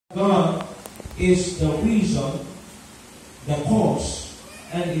God is the reason, the cause,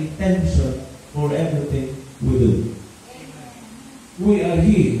 and intention for everything we do. We are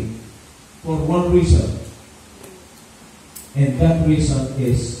here for one reason, and that reason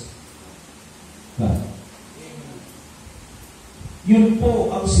is God. Yun po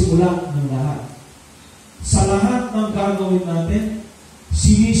ang simula ng lahat. Sa lahat ng gagawin natin,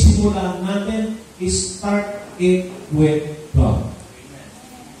 sinisimulan natin is start it with God.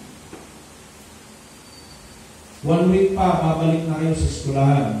 One week pa, babalik na kayo sa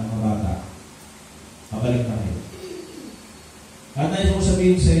eskwelahan, mga bata. Babalik na kayo. At nais ko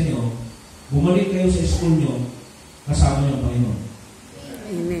sabihin sa inyo, bumalik kayo sa school nyo, kasama nyo ang Panginoon.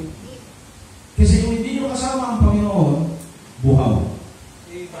 Amen. Kasi kung hindi nyo kasama ang Panginoon, buhaw.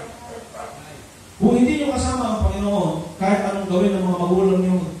 Kung hindi nyo kasama ang Panginoon, kahit anong gawin ng mga magulang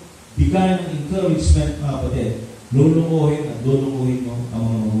nyo, bigay ng encouragement, mga kapatid, lulunguhin at lulunguhin nyo ang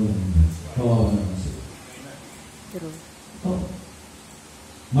mga magulang nyo. Kawawa naman sila. Oh.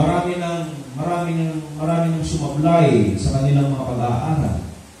 Marami nang sumablay sa kanilang mga pag-aaral.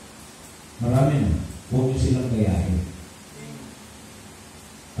 Marami na. Huwag nyo silang gayahin.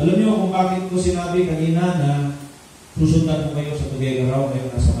 Alam niyo kung bakit ko sinabi kanina na susundan mo kayo sa Tugigaraw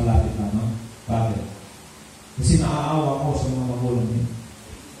ngayon nasa malapit lamang? Bakit? Kasi naaawa ko sa mga magulang niyo.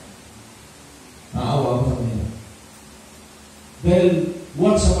 Naaawa ko sa kanila. Dahil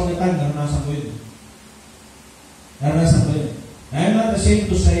once upon a time, naranasan ko yun. Naranasan ko yun. I'm not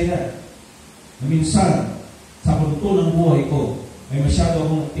ashamed to say that. Na minsan, sa punto ng buhay ko, ay masyado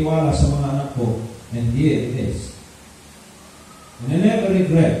akong tiwala sa mga anak ko, and here it is. And I never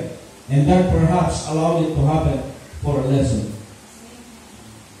regret. And that perhaps allowed it to happen for a lesson.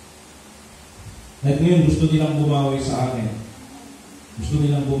 At ngayon, gusto nilang bumawi sa akin. Gusto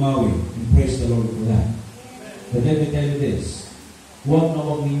nilang bumawi. And praise the Lord for that. But let me tell you this. Huwag na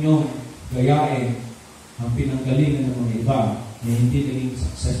huwag ninyong gayain ang pinanggalingan ng mga iba na hindi naging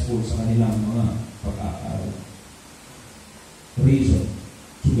successful sa kanilang mga pag-aaral. Reason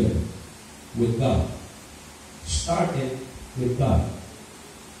together with God. Start it with God.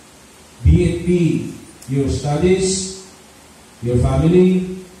 Be it your studies, your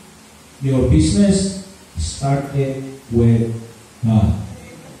family, your business, start it with God.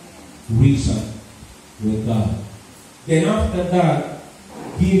 Reason with God. Then after that,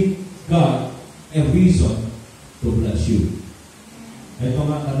 give God a reason to bless you. Ito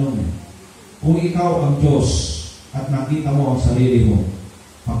nga tanong, kung ikaw ang Diyos at nakita mo ang sarili mo,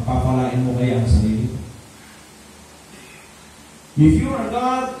 pagpapalain mo kaya ang sarili mo? If you are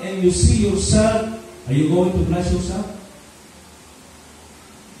God and you see yourself, are you going to bless yourself?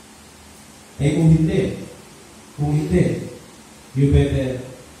 Eh kung hindi, you better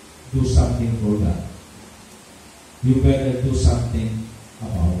do something for God. You better do something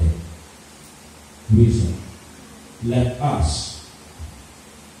about it. Reason. Let us.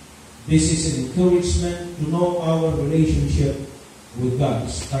 This is an encouragement to know our relationship with God.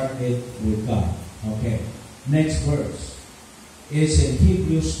 Start it with God. Okay. Next verse is in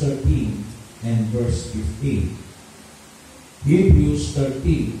Hebrews 13 and verse 15. Hebrews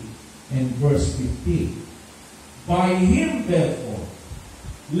 13 and verse 15. By Him, therefore,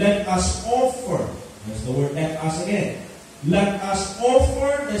 let us offer. That's the word let us again. Let us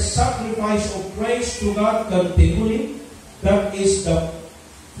offer the sacrifice of praise to God continually. That is the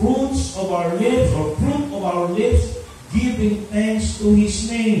fruits of our lips, or fruit of our lips, giving thanks to His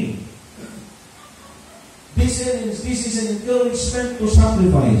name. This is an encouragement to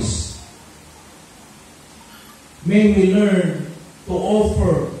sacrifice. May we learn to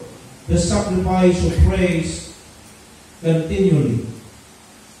offer the sacrifice of praise continually.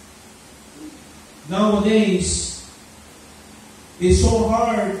 Nowadays, it's so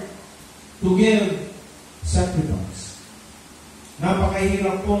hard to give sacrifice.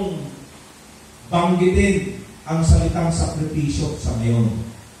 Napakahirap pong banggitin ang salitang sakripisyo sa ngayon.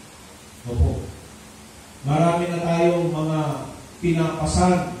 Opo. Marami na tayong mga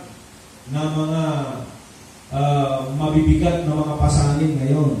pinapasan na mga mabibigat na mga pasanin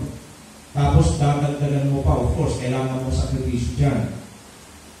ngayon. Tapos dadagdagan mo pa. Of course, kailangan mo sakripisyo dyan.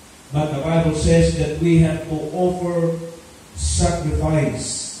 But the Bible says that we have to offer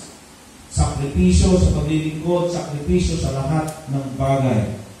sacrifice. Sakripisyo sa paglilingkod, sakripisyo sa lahat ng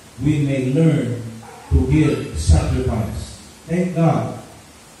bagay. We may learn to give sacrifice. Thank God.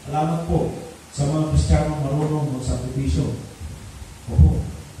 Salamat po sa mga Kristiyanong marunong magsakripisyo. Opo.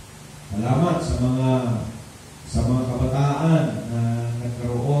 Salamat sa mga kabataan na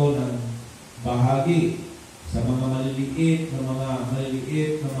nagkaroon ng bahagi sa mga maliliit na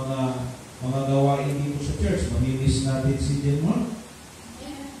mga gawain dito sa church. Mamimiss natin si Jen Mark.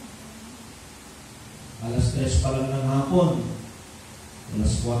 Alas 3 pa lang ng hapon.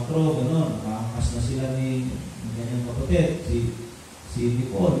 Alas 4, gano'n. Nakaangkas na sila ni kanyang kapatid. Si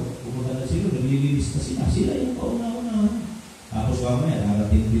Nicole. Pumunta na sila. Naglilinis na sila. Sila yung kauna-una. Tapos mamaya,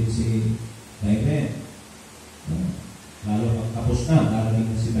 narating din si Byron. Lalo pag tapos na,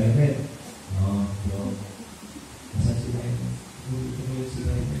 narating na si Byron. Nasaan si Byron? Ito mo yung si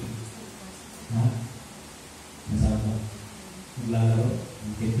Byron. Ha? Nasaan ka? Naglalaro?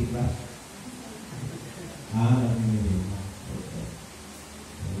 Candy Crush? Nagmimirin ka. Okay.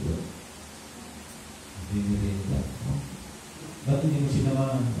 Nagmimirin ka. Ba't hindi mo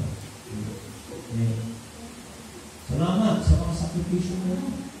sinamahan ka? Salamat sa mga sakripisyo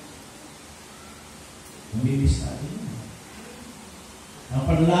mo. Namimiss natin yun. Ang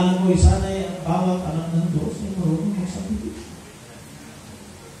panalangin mo, sana ay ang bawat anak ng Diyos ay marunong magsakripisyo.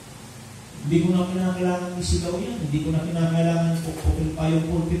 Hindi ko na kinakailangan isigaw yan. Hindi ko na kinakailangan pupukil pa yung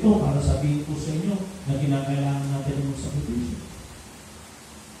pulpito para sabihin ko sa inyo na kinakailangan natin ng magsakripisyo.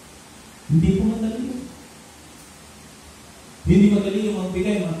 Hindi ko madali yun. Hindi madali yung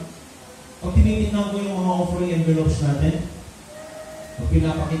magbigay. Pag tinitignan ko yung mga offering envelopes natin, pag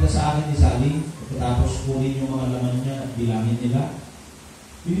pinapakita sa akin ni Sally, tapos kunin yung mga laman niya at bilangin nila,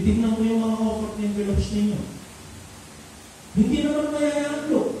 tinitignan ko yung mga offering envelopes ninyo. Hindi naman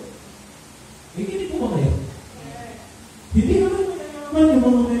mayayalo. Hindi po ba kayo? Hindi naman mayayaman yung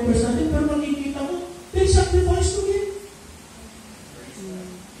mga members natin, pero makikita mo, they sacrifice to give.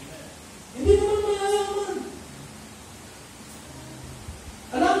 Hindi naman mayayaman.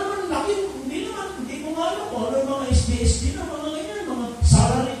 Alam naman, laki, hindi ko nga alam kung ano yung mga SD na mga ganyan, mga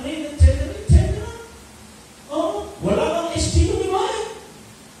salary rate, etc. Wala kang SD yung iba eh.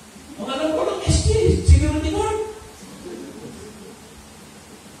 Ang alam ko lang SD, security guard.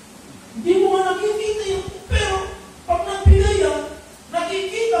 Hindi mo nga nakikita yun. Pero, pag nagbigay yan,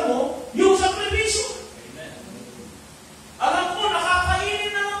 nakikita mo yung sakripisyo. Alam ko,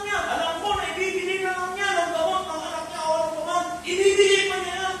 nakakainin na lang yan. Alam ko, na ibibili na lang yan ang gamot ng anak niya o ano man. Ibibigay pa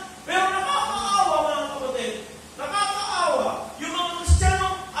niya yan. Pero nakakaawa, mga kapatid. Nakakaawa. Yung mga Kristiyano,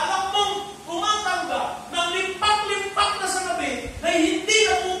 alam mong tumatangga ng limpak-limpak na sa gabi na hindi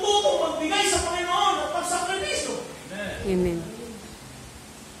natututong magbigay sa Panginoon at pagsakripisyo. Amen.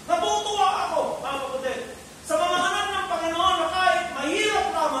 Natutuwa ako, mga kapatid, sa mga anak ng Panginoon na kahit mahirap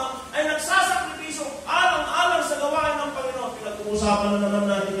lamang ay nagsasakripisyo alang-alang sa gawain ng Panginoon. Pinag-uusapan na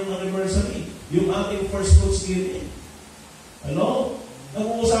naman natin yung anniversary, yung ating first fruits giving. Hello?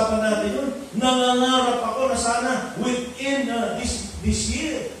 Nag-uusapan natin yun. Nangangarap ako na sana within this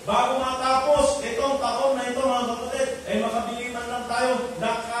year, bago matapos itong taon na ito, mga kapatid, ay makabili man lang tayo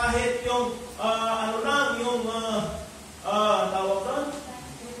na kahit yung, tawag doon?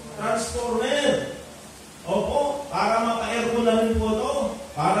 Transformer. Opo, para maka-aircon na rin po ito.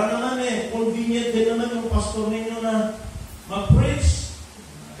 Para naman convenient din naman yung pastor ninyo na mag-preach.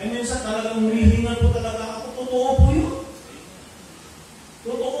 Minsan talagang humihingan po talaga ako. Totoo po yun.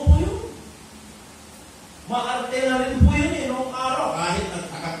 Totoo po yun. Maarte na rin po yun noong araw. Kahit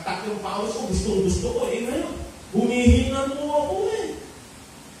nagtakak-tak yung paus ko, gusto ko. Ngayon, humihingan po ako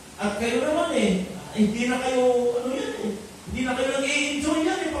At kayo naman hindi na kayo, hindi na kayo nag-i-enjoy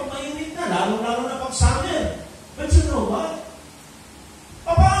yan pag mainit na, lalo-lalo na pag summer. But you know what?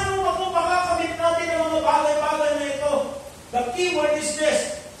 Paano ako makakamit natin ang mga bagay-bagay na ito? The key word is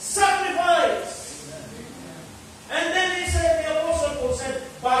this, sacrifice. And then he said, the Apostle Paul said,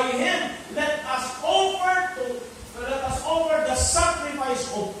 by him, let us offer the sacrifice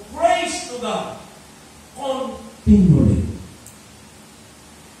of praise to God continually.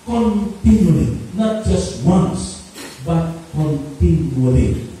 Continually. Not just once, but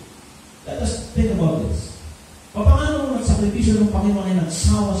continually. Let us think about this. Paano nagsakripisyo ng Panginoon ay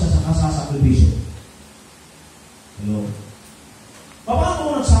nagsawa siya sa kasasakripisyo? Hello?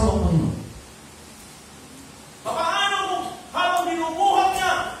 Paano nagsawa ang Panginoon? Paano habang binubuhat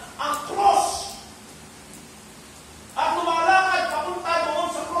niya ang cross at lumalakad papunta doon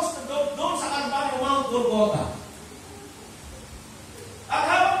sa cross, doon sa Kalbaryo, Mount Golgotha. At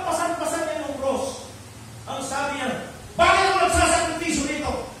habang pasan-pasan niya yung cross, ang sabi niya, bakit ako nagsasakripisyo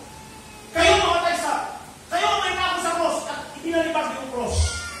dito? Kayo mga taysa, kayo may nako sa cross at itinalibag yung cross.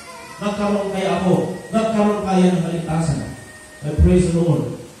 Nagkaroon kaya ako, nagkaroon kaya ng kaligtasan. I praise the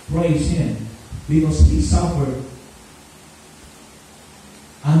Lord, praise Him, because He suffered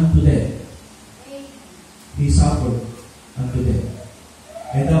unto death. He suffered unto death.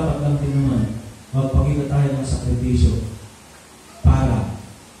 Kaya dapat lang din naman, magpakita tayo ng sakripisyo para,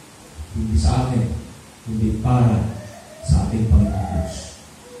 hindi sa akin, hindi para sa ating Panginoon Diyos.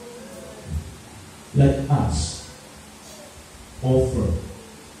 Let us offer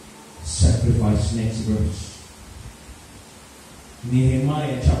sacrifice. sacrifice. Next verse.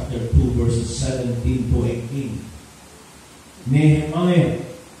 Nehemiah chapter 2 verses 17 to 18. Nehemiah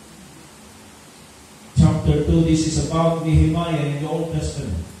chapter 2, this is about Nehemiah in the Old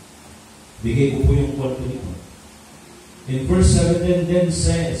Testament. Bigay ko po yung kwento nito. In verse 17, then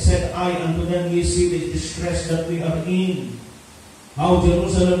said I unto them, ye see the distress that we are in, how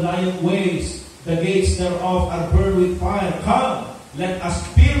Jerusalem lieth waste, the gates thereof are burned with fire. Come, let us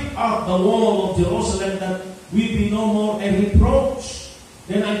build up the wall of Jerusalem, that we be no more a reproach.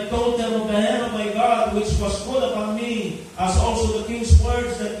 Then I told them of the hand of my God, which was good upon me, as also the king's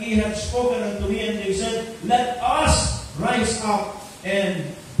words that he had spoken unto me. And they said, let us rise up and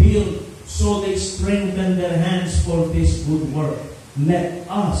build. So they strengthened their hands for this good work. Let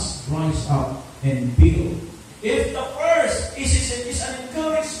us rise up and build. If the first is an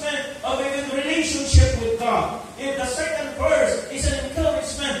encouragement of a good relationship with God, if the second verse is an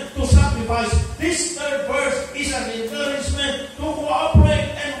encouragement to sacrifice, this third verse is an encouragement to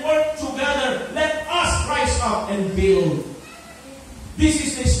cooperate and work together. Let us rise up and build. This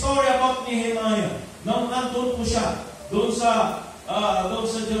is the story about Nehemiah. Nang nandun po siya, doon sa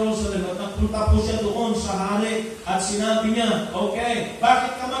Jerusalem, at nagpunta po siya doon sa hari, at sinabi niya, okay,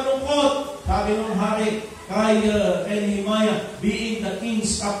 bakit ka malungkot? Sabi ng hari, kay Nehemiah, being the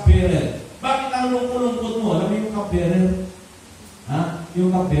king's cupbearer. Bakit ang lungkot-lungkot mo? Alam mo yung cupbearer? Ha?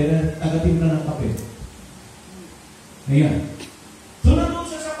 Yung cupbearer, taga-timpla ng kape. Ayan. So, nandun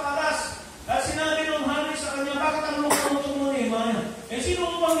siya sa palas. At sinabi ng hari sa kanya, bakit ang lungkot-lungkot mo, Nehemiah?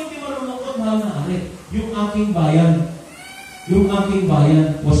 Sino bang hindi malulungkot, mahal na hari? Yung aking bayan. Yung aking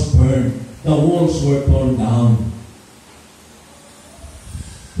bayan was burned. The walls were torn down.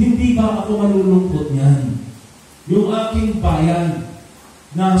 Hindi ba ako malulungkot niyan? Yung aking bayan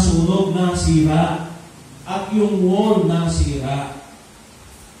nasunog, nasira, at yung wall nasira.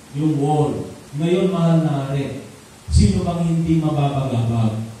 Yung wall. Ngayon, mahal na hari, sino bang hindi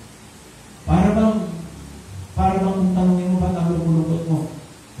mababagabag? Para bang kung tanongin mo, ba't ang lungkot mo?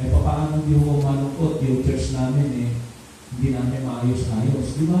 Paano hindi ko malungkot? Yung church namin hindi namin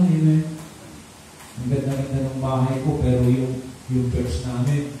maayos-ayos. Di ba? Amen? Ang ganda-ganda ng bahay ko, pero yung church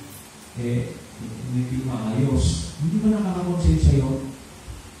namin, hindi maayos. Hindi ba nakakakonsensya yun?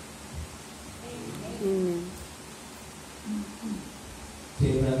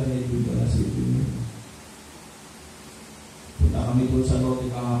 Siya natin na ito pala si Edwin. Punta kami doon sa lote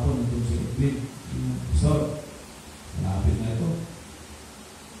kahapon, nandun si Edwin. Sir, malapit na ito.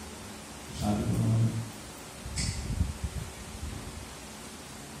 Sabi ko naman,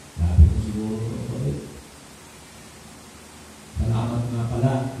 salamat nga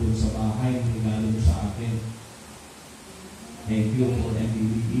pala doon sa bahay na regalo mo sa akin. Thank you for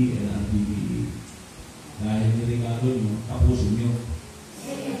MBBE and RBBE. Dahil niregalo nyo, tapusin nyo.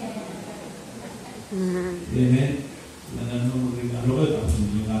 Amen? Wala nang magregalo ko, tapusin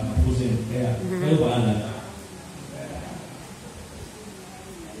nyo, tapusin. Kaya, kayo bahala na.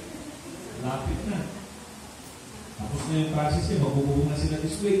 Lapit na. Tapos na yung process niya, magbububong na sila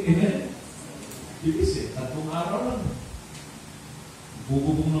this week. Amen? Ibis 3 araw lang.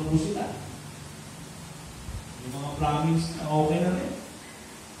 Bububong na po sila. Yung mga plumbings na okay na rin.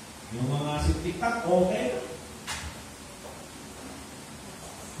 Yung mga siktik-tak, okay na.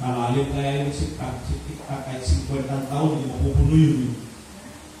 Malalim kaya yung siktik-tak kahit 50 taon, hindi mapupuno yun.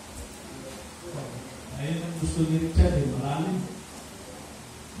 Ayun ang gusto ni Richard, malalim.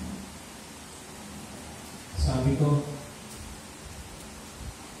 Sabi ko,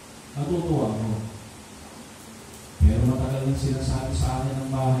 natutuwa ko. Pero matagal nang sinasabi sa akin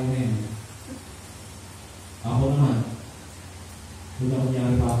ng bahay na yun. Ako naman, doon ako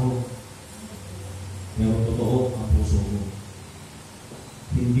nangyari pa ako. Pero totoo ang puso ko.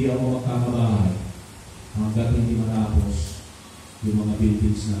 Hindi ako magkakabahay hanggat hindi matapos yung mga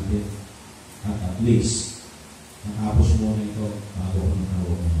buildings natin. At least, natapos muna ito bago ako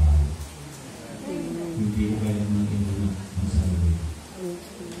nagkaroon ng bahay. Hindi ko kaya naman inuna ang sarili.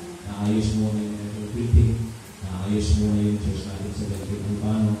 Naayos muna yung building, naayos muna yung church natin sa Galileo kung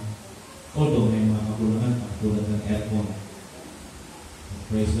paano. Although may mga kakulangan, katulad ng aircon.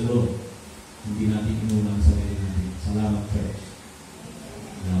 Praise the Lord. Hindi natin inuna ang sarili natin. Salamat, church.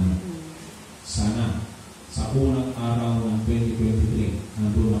 Salamat. Sana, sa unang araw ng 2023,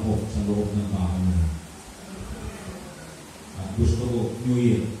 nandun ako sa loob ng bahay na. At gusto ko, New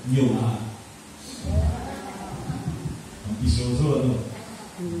Year, new lahat. Ang isoso, ano?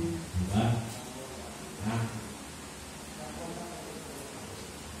 Diba? Ha?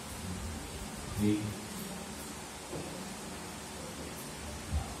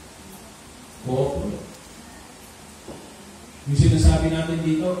 Okay. Yung sinasabi natin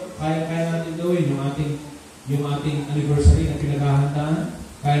dito, kaya natin gawin yung ating anniversary na pinaghahandaan.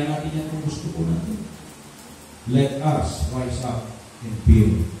 Kaya natin yan kung gusto po natin. Let us rise up and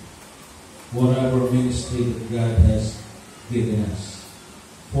build whatever ministry that God has given us.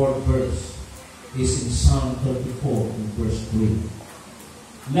 Fourth verse is in Psalm 34 in verse 3.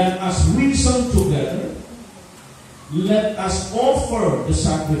 Let us reason together. Let us offer the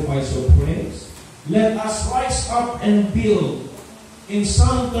sacrifice of praise. Let us rise up and build. In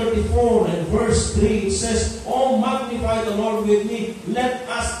Psalm 34 and verse 3, it says, "Oh, magnify the Lord with me. Let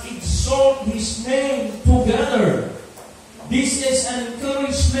us exalt His name together." This is an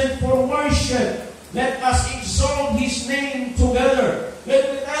encouragement for worship. Let us exalt His name together. Let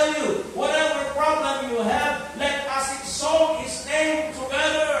me tell you, whatever problem you have, let us exalt His name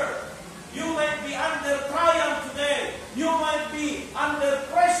together. You might be under trial today. You might be under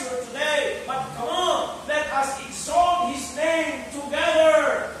pressure today. But come on, let us exalt His name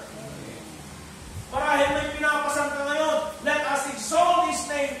together. Marahil may pinapasan ka ngayon, let us exalt His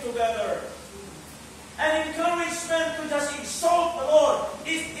name together. An encouragement to just exalt the Lord.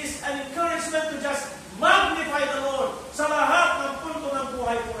 It is an encouragement to just magnify the Lord. Sa lahat ng punto ng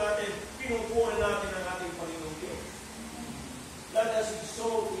buhay po natin, pinupuri natin ang ating Panginoong Diyos. Let us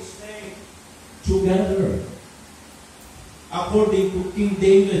exalt His name together. According to King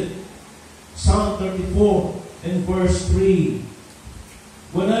David, Psalm 34 and verse 3.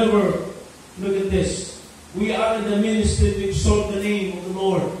 Whenever, look at this, we are in the ministry to exalt the name of the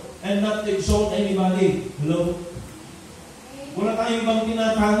Lord and not to exalt anybody. Hello? Wala tayong ibang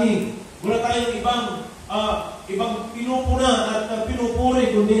tinatangi. Wala tayong ibang pinupuna at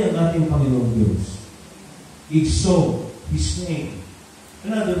pinupuri kundi ang ating Panginoong Diyos. Exalt His name.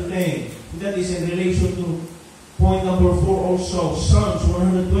 Another thing that is in relation to point number 4 also, Psalms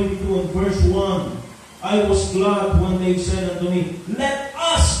 122 and verse 1. I was glad when they said unto me, let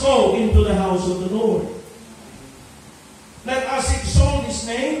us go into the house of the Lord. Let us exalt His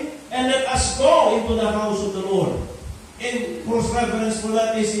name and let us go into the house of the Lord. In cross-reference for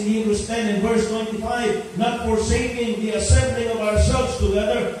that is in Hebrews 10 and verse 25, not forsaking the assembling of ourselves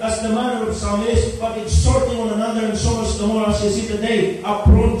together as the manner of some is, but exhorting one another, and so much the more as you see the day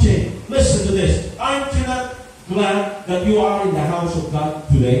approaching. Listen to this. Aren't you not glad that you are in the house of God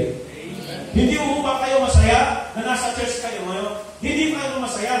today? Amen. Hindi mo ba kayo masaya na nasa church kayo ngayon? Hindi kayo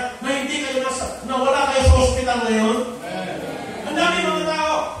masaya na hindi kayo na wala kayo sa hospital ngayon? Ang dami mga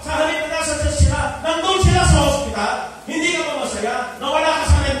tao, sa halip na nasa church sila, nandun sila sa hospital. Hindi ka ba masaya na wala ka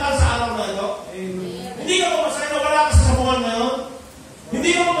sa mental sa araw na ito? Amen. Hindi ka ba masaya na wala ka sa sabungan ngayon? Hindi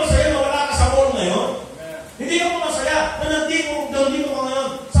ka ba masaya na wala ka sa mall ngayon? Hindi ka ba masaya na nandito ka ngayon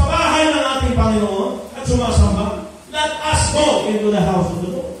sa bahay ng ating Panginoon at sumasamba? Let us go into the house of the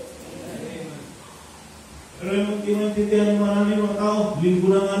Lord. Pero yung tinantindihan ng maraming mga tao, linggo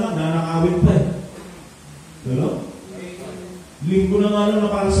na nga lang, nanakawin pa eh. Pero, linggo na nga lang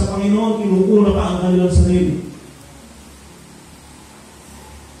na para sa Panginoon, kinukuna pa ang kanilang sarili.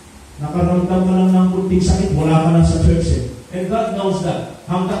 Nakaramdam ka lang ng kunting sakit, wala ka lang sa church eh. And God knows that.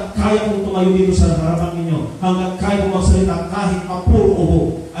 Hanggat kaya kong tumayo dito sa harapan ninyo, hanggat kaya kong magsalita kahit mapuro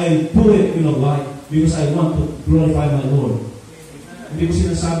ubo, I'll do it, you know why? Because I want to glorify my Lord. Hindi ko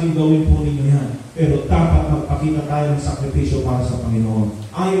sinasabing gawin po ninyo yan. Pero dapat magpakita tayo ng sakripisyo para sa Panginoon.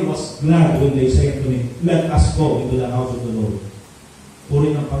 I was glad when they said to me, let us go into the house of the Lord.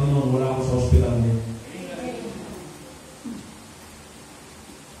 Puri ng Panginoon, wala ako sa hospital niya.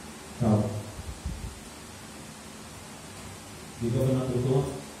 Ikaw, di ka ba natutuwa?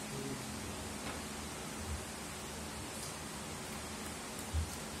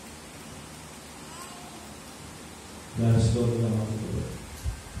 Let us go to the house of the Lord.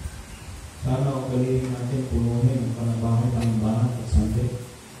 Sana ang galing natin punuhin ang panambahan at Sunday.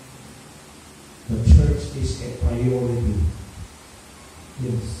 The church is a priority.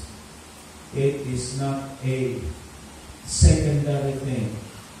 Yes. It is not a secondary thing.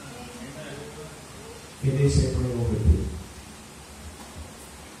 It is a priority.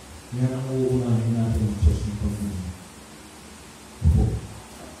 Yan ang uunahin natin ang Diyos ng Panginoon. Opo.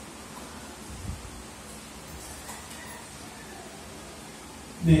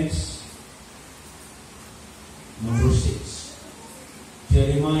 Next. Number 6.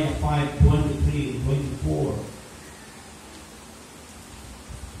 Jeremiah 5:23-24.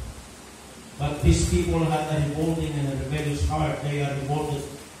 But these people had a revolting and a rebellious heart. They are revolted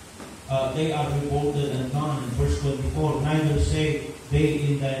and gone. In verse 24, neither say they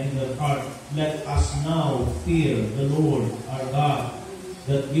in their heart, let us now fear the Lord our God,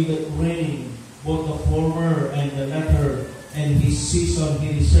 that giveth rain, both the former and the latter, and His season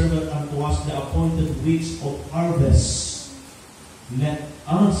He reserveth unto us the appointed weeks of harvest. Let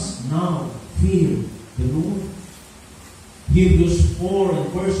us now fear the Lord. Hebrews 4 and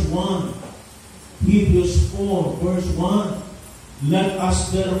verse 1. Hebrews 4 verse 1. Let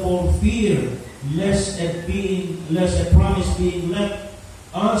us therefore fear, lest a promise being left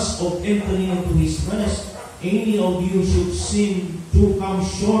us of entering into His rest, any of you should seem to come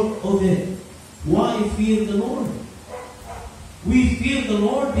short of it. Why fear the Lord? We fear the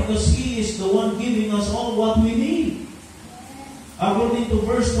Lord because He is the one giving us all what we need. According to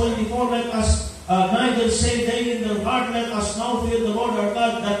verse 24, let us neither say they in their heart, let us now fear the Lord our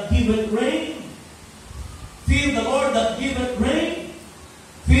God that giveth rain. Fear the Lord that giveth rain.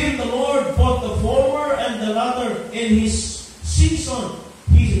 Fear the Lord both the former and the latter in His season.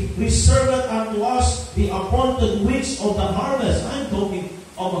 He reserveth unto us the appointed weeks of the harvest. I'm talking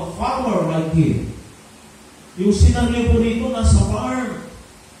of a farmer right here. Yung sinarili po rito nasa farm.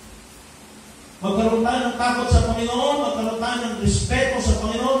 Magkaroon tayo ng takot sa Panginoon, magkaroon tayo ng respeto sa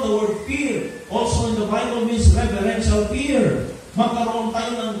Panginoon. The word fear also in the Bible means reverential fear. Magkaroon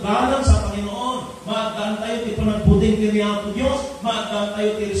tayo ng galang sa Panginoon. Maagdaan tayo ti panagputing kaniya po Diyos. Maagdaan tayo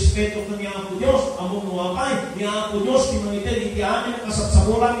ti respeto kaniya po Diyos. Among nuwakay, niya po Diyos, timangitin, iti amin,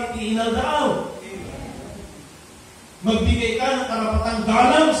 kasapsaburan, iti inaldaaw. Magbigay ka ng karapatang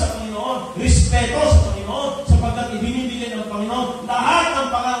galang sa Panginoon, respeto sa Panginoon, sapagkat ibinibigay ng Panginoon lahat ng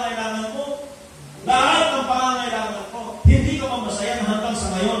pangangailangan mo. Lahat ng pangangailangan ko. Hindi ka pa masaya na hanggang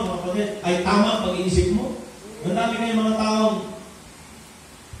sa ngayon, mga kapatid, ay tama ang pag-iisip mo. Ang dami ngayong mga taong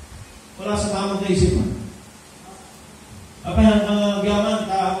wala sa tamang kaisipan. Apahan ang gaman,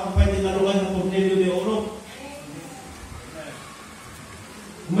 ang pwede nalugan ng Cornelio de Oro.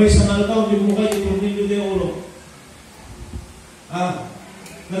 May sanal daw, di mo kayo Cornelio de Oro.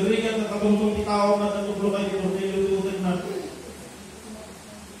 Nagrigat na katungtong kitawag na natublo kayo Cornelio de Oro na.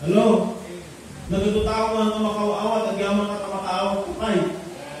 Hello? Nagtutawag na makaw-awat, at yaman ka na makaawat ko kayo.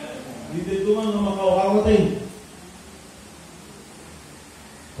 Dito man na makaw-awat eh.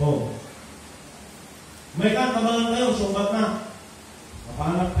 Oh. May kantabangan tayo, sumbat na.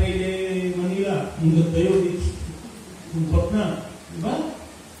 Kapahanap kayo di Manila. Hinggat tayo, sumbat na. Diba?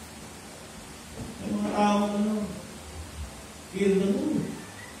 May mga tao fear the Lord.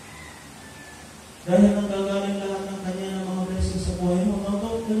 Dahil nanggagaling lahat ng kanya ng mga blessings sa buhay mo,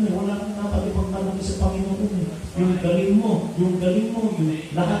 wala kang dapat ipagtanong sa Panginoon. Yung galing mo, yung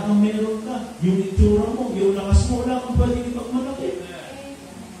lahat ng meron ka, yung itsura mo, yung lakas mo, wala kang pwede ipagmalaki.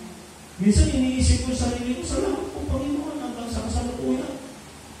 Minsan iniisip ko sa sarili ko, salamat po Panginoon hanggang sa kasalukuyan.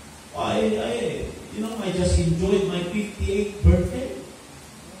 I just enjoyed my 58th birthday.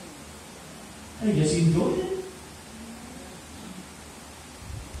 I just enjoyed it.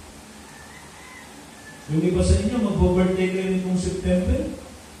 Yung iba sa inyo, mag-birthday kayo nitong September.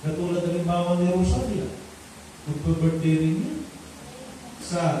 Katulad na rin bawa ni Rosalia. Mag-birthday rin niya.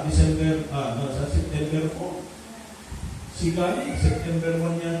 Sa September 4. Si Gani, September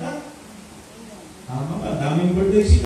 1 yata.